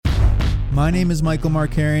My name is Michael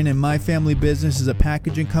Markarian, and my family business is a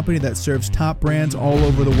packaging company that serves top brands all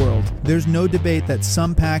over the world. There's no debate that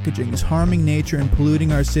some packaging is harming nature and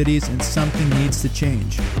polluting our cities, and something needs to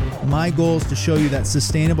change. My goal is to show you that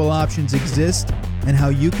sustainable options exist and how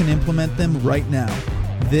you can implement them right now.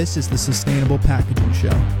 This is the Sustainable Packaging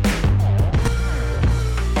Show.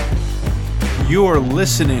 You are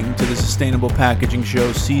listening to the Sustainable Packaging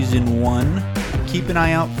Show Season 1. Keep an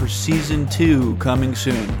eye out for Season 2 coming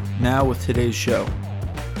soon. Now with today's show.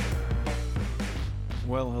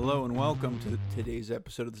 Well, hello and welcome to today's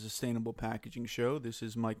episode of the Sustainable Packaging Show. This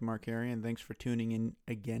is Mike Markarian. Thanks for tuning in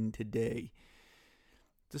again today.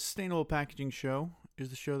 The Sustainable Packaging Show is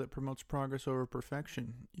the show that promotes progress over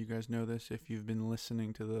perfection. You guys know this if you've been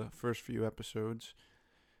listening to the first few episodes.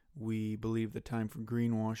 We believe the time for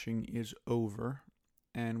greenwashing is over,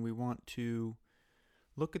 and we want to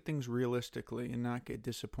look at things realistically and not get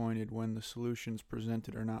disappointed when the solutions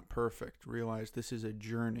presented are not perfect. Realize this is a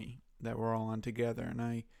journey that we're all on together, and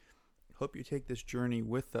I hope you take this journey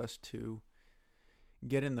with us to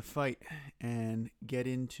get in the fight and get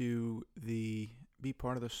into be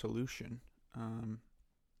part of the solution,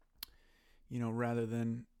 rather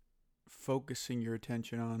than focusing your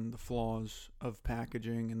attention on the flaws of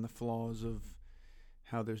packaging and the flaws of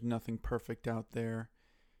how there's nothing perfect out there.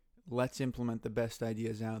 Let's implement the best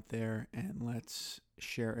ideas out there, and let's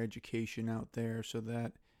share education out there so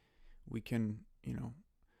that we can,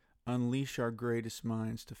 unleash our greatest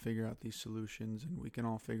minds to figure out these solutions, and we can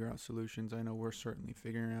all figure out solutions. I know we're certainly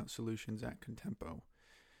figuring out solutions at Contempo.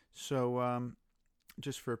 So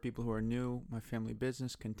just for people who are new, my family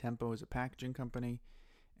business, Contempo, is a packaging company,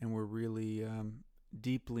 and we're really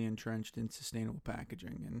deeply entrenched in sustainable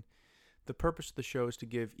packaging. And the purpose of the show is to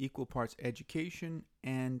give equal parts education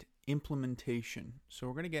and implementation. So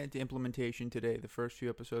we're going to get into implementation today. The first few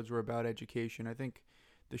episodes were about education. I think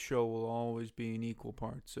the show will always be in equal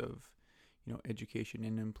parts of, education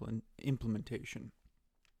and implementation.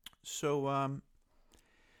 So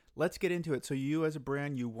let's get into it. So you as a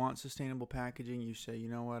brand, you want sustainable packaging. You say, you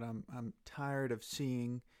know what, I'm tired of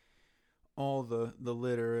seeing all the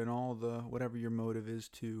litter and all the whatever your motive is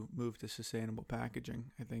to move to sustainable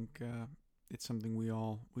packaging. I think it's something we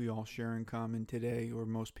all share in common today, or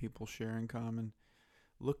most people share in common,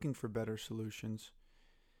 looking for better solutions.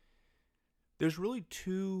 There's really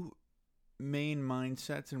two main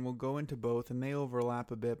mindsets, and we'll go into both, and they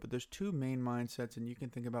overlap a bit, but there's two main mindsets, and you can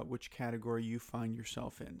think about which category you find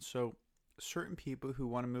yourself in. So certain people who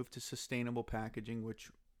want to move to sustainable packaging,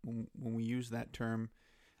 which when we use that term,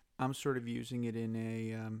 I'm sort of using it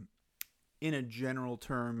in a general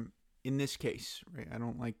term in this case, right? I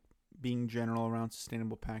don't like being general around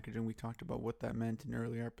sustainable packaging. We talked about what that meant in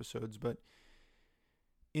earlier episodes, but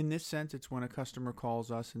in this sense, it's when a customer calls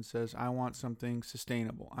us and says, I want something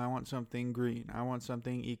sustainable, I want something green, I want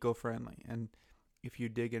something eco-friendly. And if you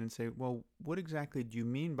dig in and say, well, what exactly do you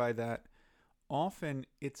mean by that? Often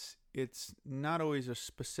it's not always a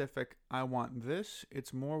specific, I want this.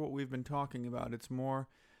 It's more what we've been talking about. It's more,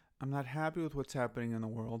 I'm not happy with what's happening in the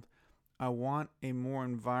world. I want a more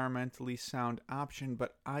environmentally sound option,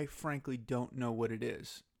 but I frankly don't know what it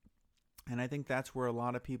is. And I think that's where a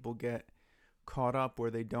lot of people get caught up,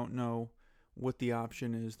 where they don't know what the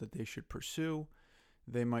option is that they should pursue.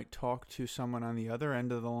 They might talk to someone on the other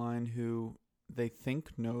end of the line who they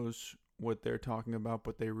think knows what they're talking about,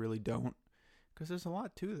 but they really don't, because there's a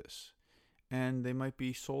lot to this. And they might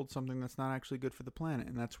be sold something that's not actually good for the planet,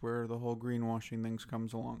 and that's where the whole greenwashing things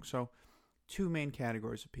comes along. So two main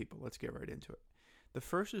categories of people. Let's get right into it. The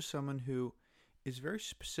first is someone who is very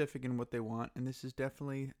specific in what they want, and this is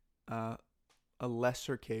definitely a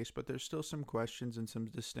lesser case, but there's still some questions and some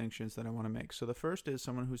distinctions that I want to make. So the first is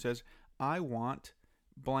someone who says, I want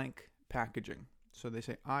blank packaging. So they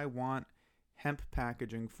say, I want hemp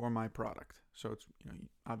packaging for my product. So it's,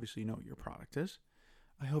 obviously you know what your product is.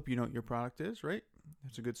 I hope you know what your product is, right?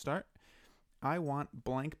 That's a good start. I want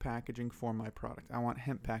blank packaging for my product. I want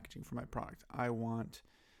hemp packaging for my product. I want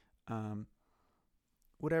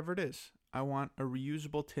whatever it is. I want a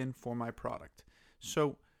reusable tin for my product.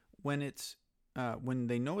 So when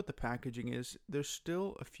they know what the packaging is, there's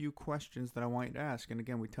still a few questions that I want you to ask. And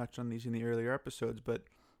again, we touched on these in the earlier episodes, but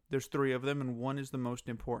there's three of them, and one is the most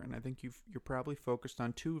important. I think you're probably focused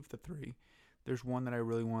on two of the three. There's one that I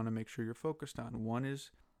really want to make sure you're focused on. One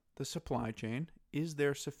is the supply chain. Is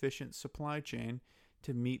there sufficient supply chain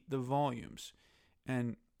to meet the volumes?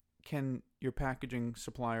 And can your packaging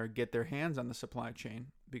supplier get their hands on the supply chain?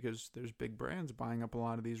 Because there's big brands buying up a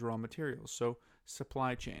lot of these raw materials. So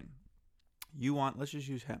supply chain. Let's just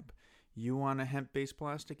use hemp. You want a hemp-based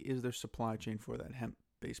plastic? Is there supply chain for that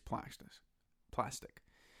hemp-based plastic?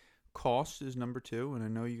 Cost is number 2, and I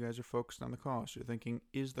know you guys are focused on the cost. You're thinking,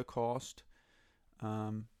 is the cost,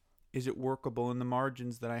 is it workable in the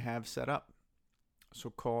margins that I have set up? So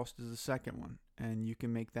cost is the second one, and you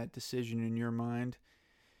can make that decision in your mind.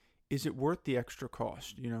 Is it worth the extra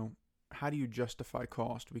cost? How do you justify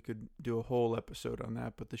cost? We could do a whole episode on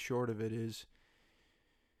that, but the short of it is,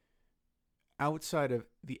 outside of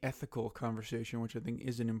the ethical conversation, which I think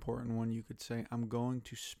is an important one, you could say, I'm going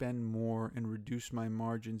to spend more and reduce my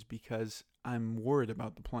margins because I'm worried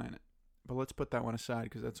about the planet. But let's put that one aside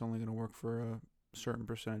because that's only going to work for a certain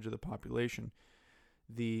percentage of the population.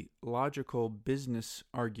 The logical business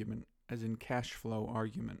argument, as in cash flow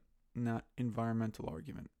argument, not environmental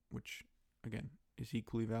argument, which, again, is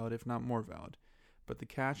equally valid, if not more valid. But the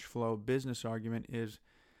cash flow business argument is,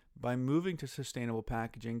 by moving to sustainable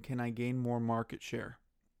packaging, can I gain more market share?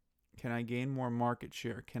 Can I gain more market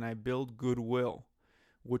share? Can I build goodwill,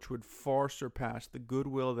 which would far surpass the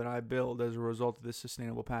goodwill that I build as a result of this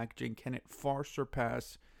sustainable packaging? Can it far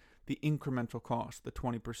surpass the incremental cost, the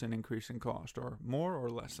 20% increase in cost, or more or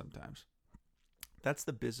less sometimes? That's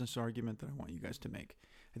the business argument that I want you guys to make.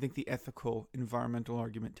 I think the ethical, environmental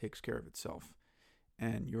argument takes care of itself,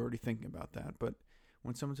 and you're already thinking about that. But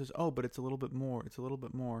when someone says, oh, but it's a little bit more,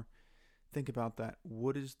 think about that.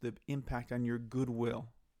 What is the impact on your goodwill,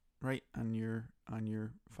 right? On your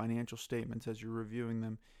financial statements as you're reviewing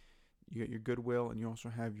them. You got your goodwill, and you also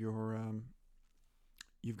have your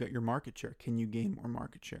you've got your market share. Can you gain more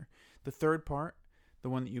market share? The third part, the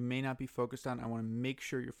one that you may not be focused on, I want to make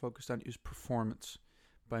sure you're focused on, is performance.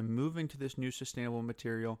 By moving to this new sustainable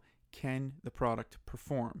material, can the product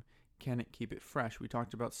perform? Can it keep it fresh? We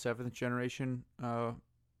talked about 7th generation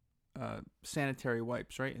sanitary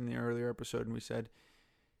wipes, right, in the earlier episode, and we said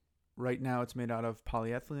right now it's made out of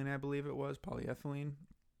polyethylene, I believe it was, polyethylene.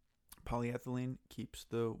 Polyethylene keeps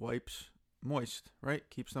the wipes moist, right?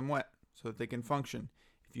 Keeps them wet so that they can function.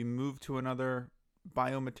 If you move to another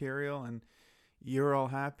biomaterial and you're all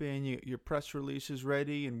happy and your press release is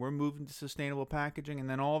ready and we're moving to sustainable packaging, and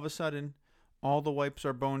then all of a sudden all the wipes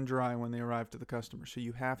are bone dry when they arrive to the customer. So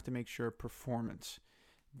you have to make sure performance,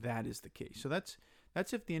 that is the key. So that's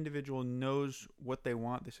if the individual knows what they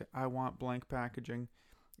want. They say, I want blank packaging.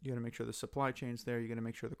 You got to make sure the supply chain's there. You got to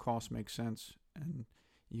make sure the cost makes sense. And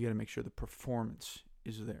you got to make sure the performance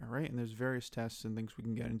is there, right? And there's various tests and things we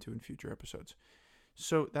can get into in future episodes.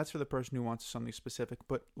 So that's for the person who wants something specific.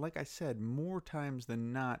 But like I said, more times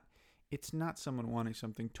than not, it's not someone wanting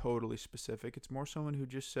something totally specific. It's more someone who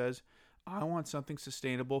just says, I want something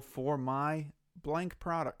sustainable for my blank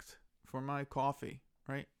product, for my coffee,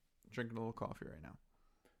 right? Drinking a little coffee right now.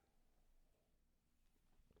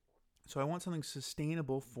 So I want something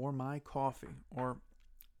sustainable for my coffee, or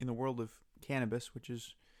in the world of cannabis, which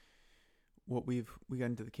is what we got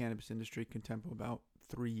into the cannabis industry, Contempo, about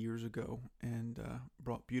 3 years ago, and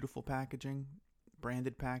brought beautiful packaging,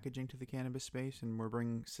 branded packaging to the cannabis space, and we're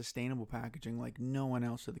bringing sustainable packaging like no one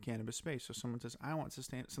else to the cannabis space. So someone says, I want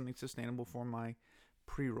something sustainable for my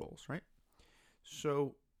pre-rolls, right?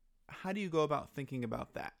 So how do you go about thinking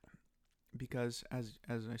about that? Because as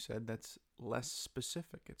I said, that's less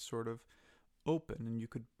specific. It's sort of open, and you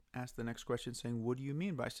could ask the next question saying, what do you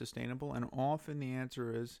mean by sustainable? And often the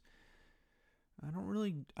answer is, I don't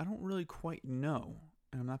really quite know.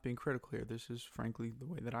 And I'm not being critical here. This is frankly the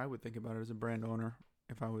way that I would think about it as a brand owner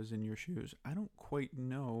if I was in your shoes. I don't quite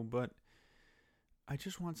know, but I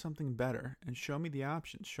just want something better. And show me the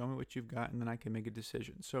options. Show me what you've got, and then I can make a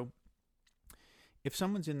decision. So if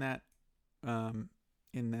someone's in that,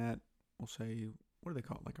 we'll say, what do they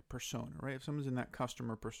call it? Like a persona, right? If someone's in that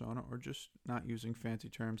customer persona, or just not using fancy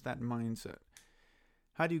terms, that mindset,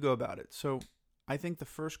 how do you go about it? So I think the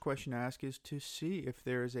first question to ask is to see if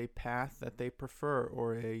there is a path that they prefer,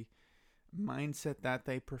 or a mindset that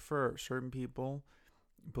they prefer. Certain people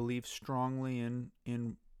believe strongly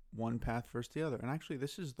in one path versus the other. And actually,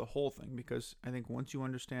 this is the whole thing, because I think once you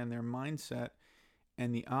understand their mindset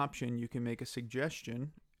and the option, you can make a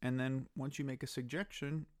suggestion. And then once you make a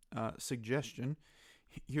suggestion,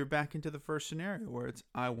 you're back into the first scenario where it's,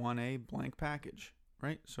 I want a blank package,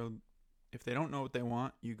 right? So if they don't know what they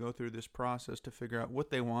want, you go through this process to figure out what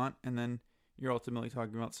they want, and then you're ultimately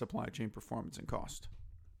talking about supply chain performance and cost.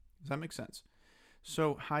 Does that make sense?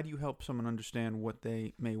 So how do you help someone understand what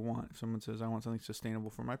they may want? If someone says, I want something sustainable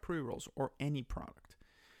for my pre-rolls, or any product,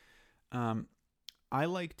 I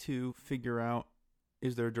like to figure out,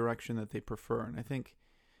 is there a direction that they prefer? And I think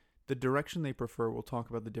the direction they prefer, we'll talk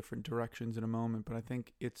about the different directions in a moment, but I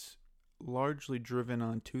think it's largely driven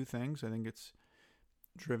on two things. I think it's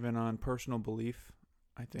driven on personal belief.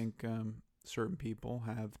 I think certain people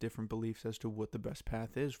have different beliefs as to what the best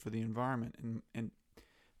path is for the environment. And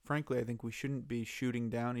frankly, I think we shouldn't be shooting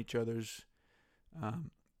down each other's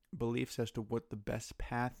beliefs as to what the best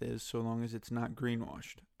path is, so long as it's not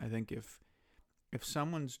greenwashed. I think if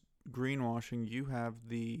someone's greenwashing, you have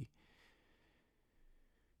the,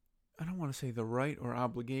 I don't want to say the right or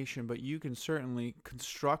obligation, but you can certainly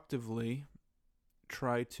constructively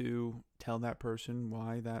try to tell that person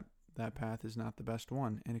why that path is not the best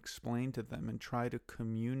one, and explain to them and try to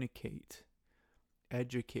communicate,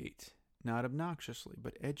 educate, not obnoxiously,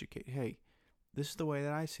 but educate. Hey, this is the way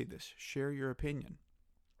that I see this. Share your opinion.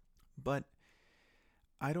 But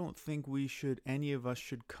I don't think any of us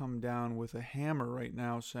should come down with a hammer right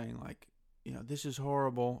now saying, like, this is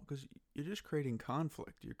horrible, because you're just creating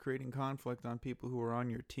conflict. You're creating conflict on people who are on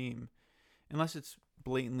your team, unless it's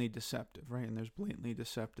blatantly deceptive, right? And there's blatantly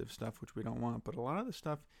deceptive stuff, which we don't want. But a lot of the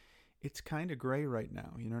stuff, it's kind of gray right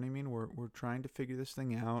now. You know what I mean? We're trying to figure this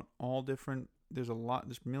thing out. All different. There's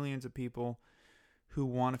millions of people who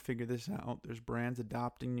want to figure this out. There's brands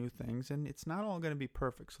adopting new things, and it's not all going to be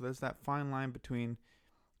perfect. So there's that fine line between,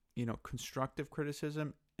 constructive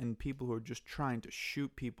criticism and people who are just trying to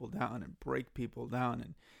shoot people down and break people down.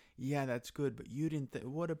 And yeah, that's good, but you didn't.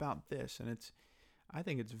 What about this? And I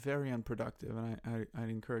think it's very unproductive, and I'd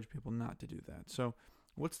encourage people not to do that. So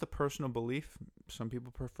what's the personal belief? Some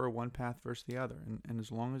people prefer one path versus the other. And as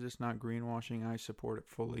long as it's not greenwashing, I support it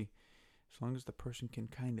fully. As long as the person can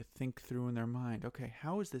kind of think through in their mind, okay,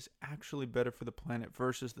 how is this actually better for the planet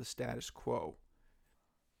versus the status quo?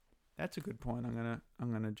 That's a good point.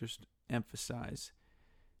 I'm gonna just emphasize.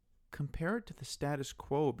 Compare it to the status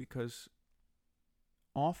quo, because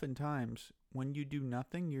oftentimes when you do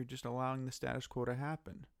nothing, you're just allowing the status quo to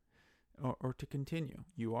happen. Or to continue.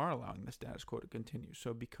 You are allowing the status quo to continue.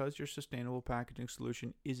 So because your sustainable packaging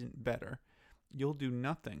solution isn't better, you'll do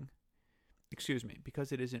nothing.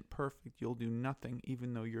 Because it isn't perfect, you'll do nothing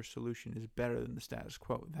even though your solution is better than the status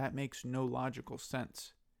quo. That makes no logical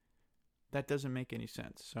sense. That doesn't make any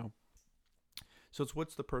sense. So it's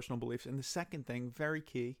what's the personal beliefs. And the second thing, very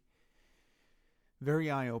key,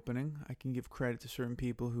 very eye-opening. I can give credit to certain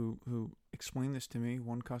people who explain this to me,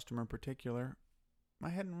 one customer in particular. I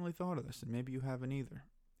hadn't really thought of this, and maybe you haven't either.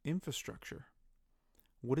 Infrastructure.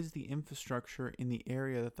 What is the infrastructure in the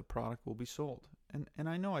area that the product will be sold? And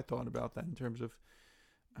I know I thought about that in terms of,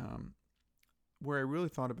 where I really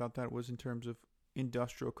thought about that was in terms of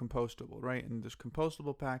industrial compostable, right? And there's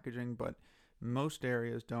compostable packaging, but most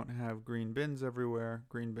areas don't have green bins everywhere.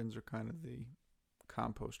 Green bins are kind of the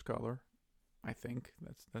compost color. I think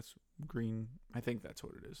that's green. I think that's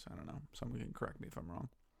what it is. I don't know. Someone can correct me if I'm wrong.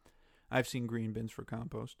 I've seen green bins for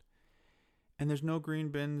compost. And there's no green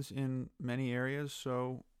bins in many areas,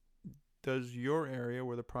 so does your area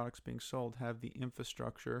where the product's being sold have the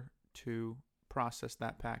infrastructure to process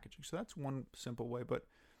that packaging? So that's one simple way. But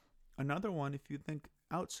another one, if you think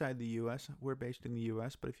outside the U.S., we're based in the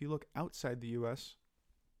U.S., but if you look outside the U.S.,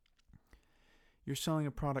 you're selling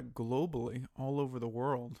a product globally, all over the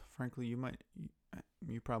world. Frankly,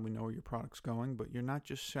 you probably know where your product's going, but you're not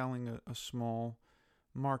just selling a small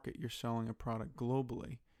market, you're selling a product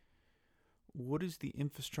globally. What is the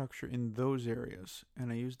infrastructure in those areas?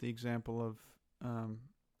 And I use the example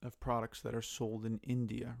of products that are sold in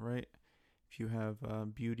India, right? If you have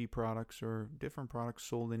beauty products or different products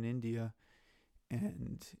sold in India,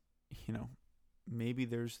 and maybe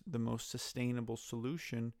there's the most sustainable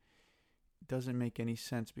solution, doesn't make any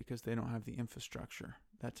sense because they don't have the infrastructure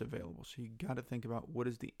that's available. So you got to think about what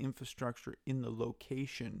is the infrastructure in the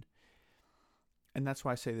location. And that's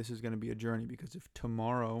why I say this is going to be a journey, because if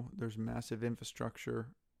tomorrow there's massive infrastructure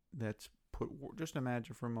that's put, just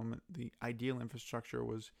imagine for a moment the ideal infrastructure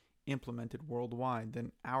was implemented worldwide,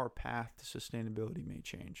 then our path to sustainability may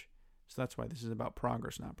change. So that's why this is about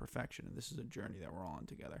progress, not perfection. And this is a journey that we're all on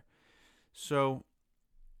together. So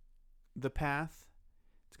the path,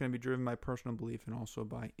 it's going to be driven by personal belief and also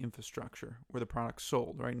by infrastructure, where the product's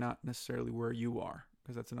sold, right? Not necessarily where you are,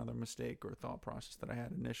 because that's another mistake or thought process that I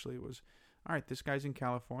had initially was, all right, this guy's in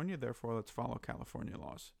California, therefore let's follow California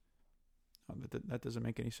laws. That doesn't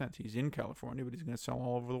make any sense. He's in California, but he's going to sell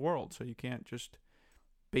all over the world, so you can't just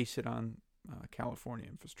base it on California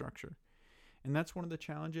infrastructure. And that's one of the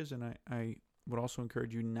challenges, and I would also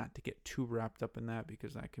encourage you not to get too wrapped up in that,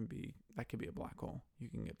 because that can be a black hole. You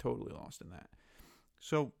can get totally lost in that.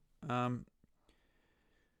 So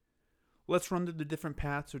let's run through the different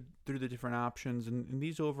paths or through the different options, and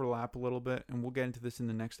these overlap a little bit, and we'll get into this in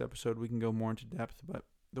the next episode. We can go more into depth, but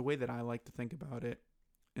the way that I like to think about it,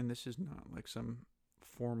 and this is not like some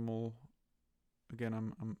formal, again,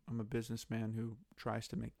 I'm a businessman who tries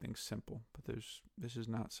to make things simple, but this is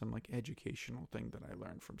not some like educational thing that I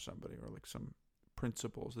learned from somebody or like some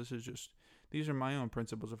principles. This is just these are my own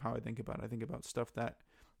principles of how I think about it. I think about stuff that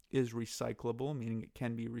is recyclable, meaning it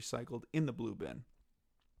can be recycled in the blue bin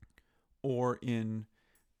or in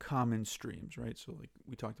common streams, right? So like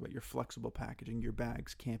we talked about your flexible packaging, your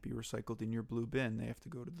bags can't be recycled in your blue bin. They have to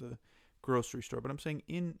go to the grocery store. But I'm saying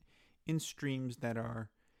in streams that are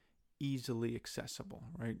easily accessible,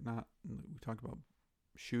 right? Not, we talked about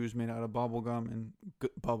shoes made out of bubble gum, and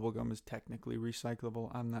bubble gum is technically recyclable.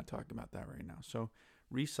 I'm not talking about that right now. So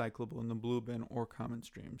recyclable in the blue bin or common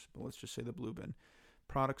streams, but let's just say the blue bin.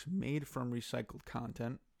 Products made from recycled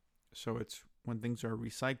content. So it's when things are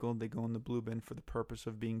recycled, they go in the blue bin for the purpose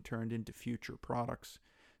of being turned into future products.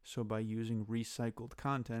 So by using recycled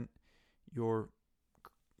content, you're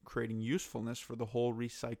creating usefulness for the whole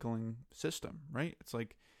recycling system, right? It's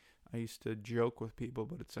like, I used to joke with people,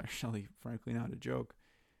 but it's actually, frankly, not a joke.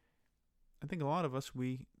 I think a lot of us,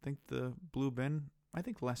 we think the blue bin, I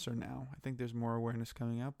think lesser now. I think there's more awareness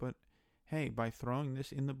coming out, but hey, by throwing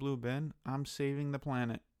this in the blue bin, I'm saving the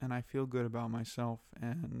planet, and I feel good about myself,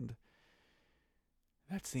 and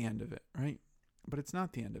that's the end of it, right? But it's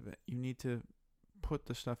not the end of it. You need to put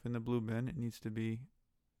the stuff in the blue bin. It needs to be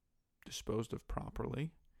disposed of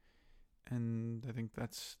properly. And I think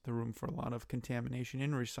that's the room for a lot of contamination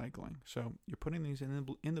in recycling. So you're putting things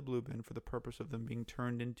in the blue bin for the purpose of them being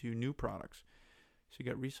turned into new products. So you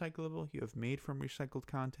got recyclable, you have made from recycled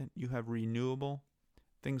content, you have renewable,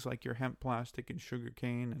 things like your hemp plastic and sugar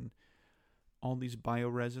cane and all these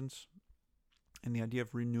bioresins. And the idea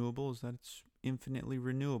of renewable is that it's infinitely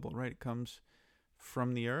renewable, right? It comes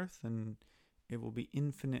from the earth, and it will be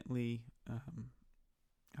infinitely,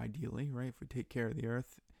 ideally, right? If we take care of the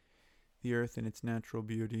earth in its natural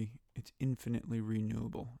beauty, it's infinitely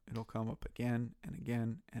renewable. It'll come up again and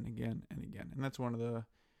again and again and again. And that's one of the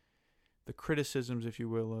criticisms, if you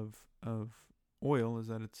will, of oil, is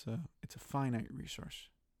that it's a finite resource.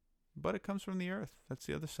 But it comes from the earth. That's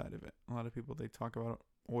the other side of it. A lot of people, they talk about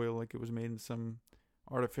oil like it was made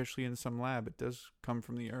artificially in some lab. It does come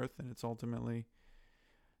from the earth, and it's ultimately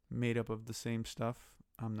made up of the same stuff.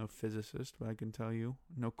 I'm no physicist, but I can tell you,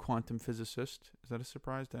 no quantum physicist. Is that a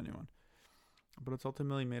surprise to anyone? But it's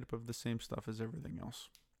ultimately made up of the same stuff as everything else.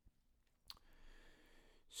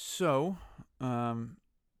 So,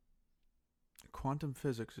 quantum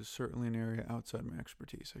physics is certainly an area outside my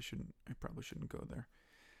expertise. I probably shouldn't go there.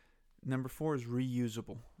 Number 4 is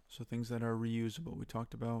reusable. So things that are reusable. We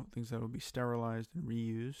talked about things that will be sterilized and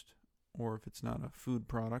reused, or if it's not a food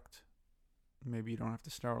product, maybe you don't have to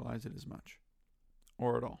sterilize it as much,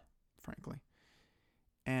 or at all, frankly.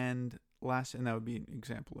 And that would be an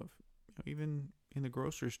example of, even in the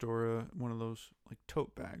grocery store, one of those like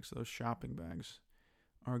tote bags, those shopping bags,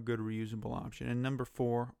 are a good reusable option. And number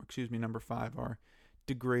 5 are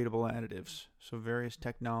degradable additives. So various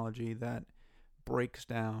technology that breaks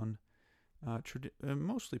down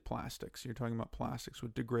mostly plastics. You're talking about plastics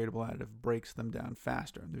with degradable additive, breaks them down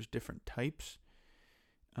faster. And there's different types.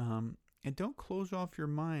 And don't close off your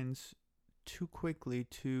minds too quickly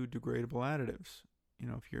to degradable additives.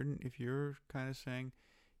 If you're kind of saying,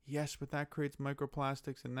 yes, but that creates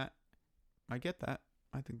microplastics, and that, I get that.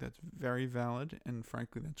 I think that's very valid, and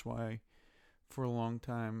frankly, that's why for a long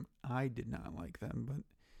time I did not like them. But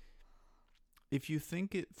if you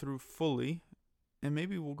think it through fully, and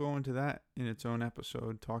maybe we'll go into that in its own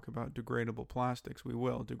episode, talk about degradable plastics,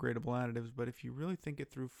 degradable additives, but if you really think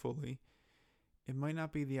it through fully, it might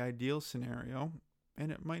not be the ideal scenario,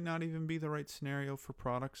 and it might not even be the right scenario for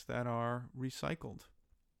products that are recycled.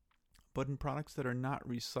 But in products that are not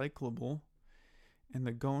recyclable, and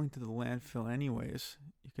they're going to the landfill anyways,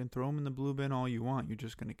 you can throw them in the blue bin all you want. You're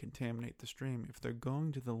just going to contaminate the stream. If they're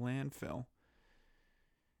going to the landfill,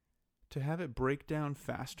 to have it break down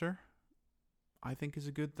faster, I think is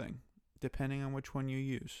a good thing, depending on which one you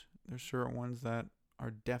use. There's certain ones that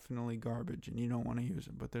are definitely garbage and you don't want to use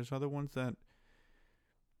them. But there's other ones that,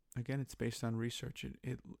 again, it's based on research.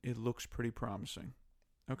 It looks pretty promising.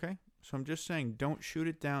 Okay? So I'm just saying, don't shoot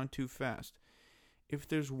it down too fast. If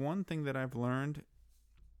there's one thing that I've learned,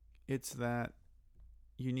 it's that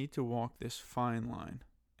you need to walk this fine line.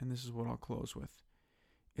 And this is what I'll close with.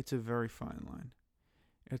 It's a very fine line.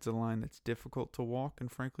 It's a line that's difficult to walk, and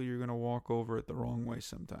frankly, you're going to walk over it the wrong way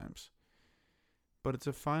sometimes. But it's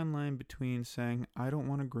a fine line between saying, I don't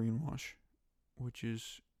want to greenwash, which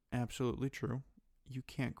is absolutely true. You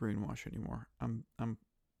can't greenwash anymore.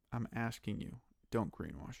 I'm asking you, don't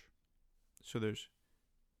greenwash. So there's,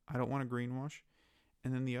 I don't want to greenwash.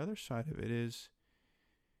 And then the other side of it is,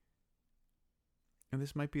 and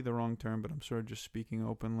this might be the wrong term, but I'm sort of just speaking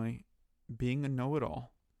openly, being a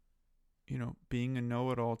know-it-all. Being a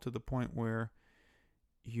know-it-all to the point where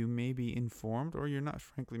you may be informed, or you're not.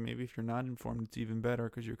 Frankly, maybe if you're not informed, it's even better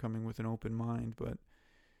because you're coming with an open mind. But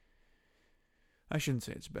I shouldn't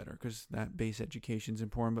say it's better because that base education is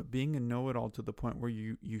important, but being a know-it-all to the point where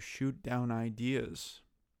you shoot down ideas.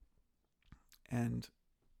 And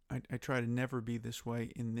I try to never be this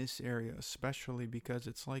way in this area, especially because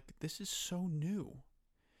it's like, this is so new.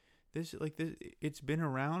 It's been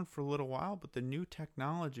around for a little while, but the new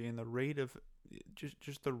technology and the rate of,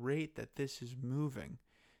 just the rate that this is moving,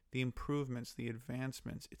 the improvements, the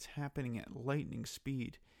advancements, it's happening at lightning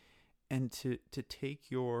speed. And to take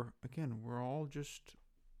again, we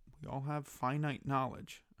all have finite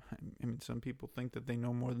knowledge. I mean, some people think that they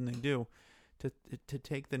know more than they do. To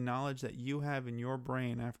take the knowledge that you have in your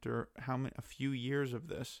brain after a few years of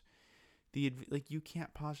this, you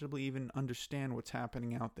can't possibly even understand what's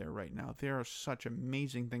happening out there right now. There are such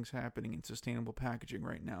amazing things happening in sustainable packaging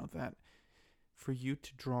right now that for you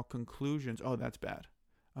to draw conclusions, oh, that's bad.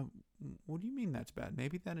 What do you mean that's bad?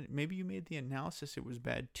 Maybe you made the analysis it was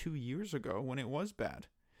bad 2 years ago when it was bad.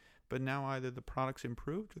 But now either the product's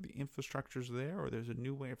improved or the infrastructure's there, or there's a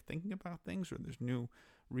new way of thinking about things, or there's new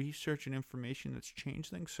research and information that's changed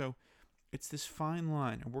things. So it's this fine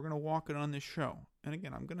line, and we're going to walk it on this show. And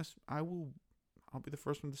again, I'll be the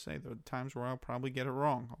first one to say there are times where I'll probably get it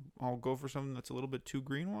wrong. I'll go for something that's a little bit too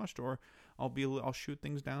greenwashed, or I'll shoot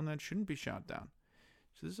things down that shouldn't be shot down.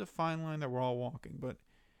 So this is a fine line that we're all walking, but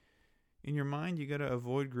in your mind, you got to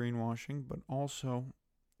avoid greenwashing, but also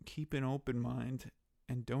keep an open mind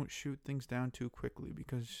and don't shoot things down too quickly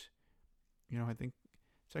because, I think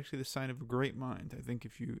it's actually the sign of a great mind. I think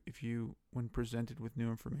if you, when presented with new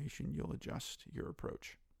information, you'll adjust your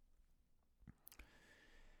approach.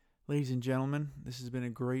 Ladies and gentlemen, this has been a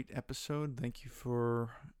great episode. Thank you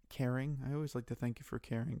for caring. I always like to thank you for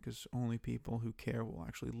caring because only people who care will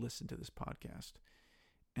actually listen to this podcast.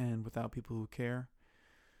 And without people who care,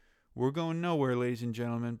 we're going nowhere, ladies and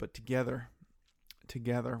gentlemen, but together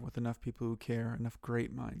with enough people who care, enough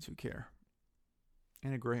great minds who care.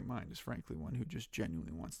 And a great mind is frankly one who just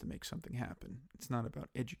genuinely wants to make something happen. It's not about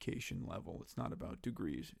education level. It's not about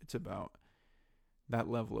degrees. It's about that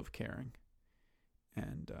level of caring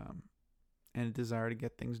and a desire to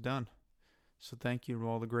get things done. So thank you to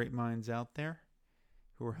all the great minds out there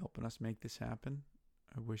who are helping us make this happen.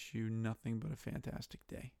 I wish you nothing but a fantastic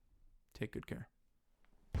day. Take good care.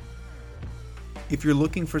 If you're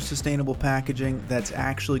looking for sustainable packaging that's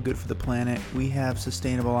actually good for the planet, we have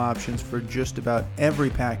sustainable options for just about every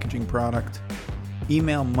packaging product.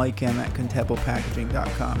 Email Mike M at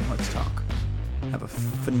contemplepackaging.com. Let's talk. Have a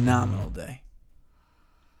phenomenal day.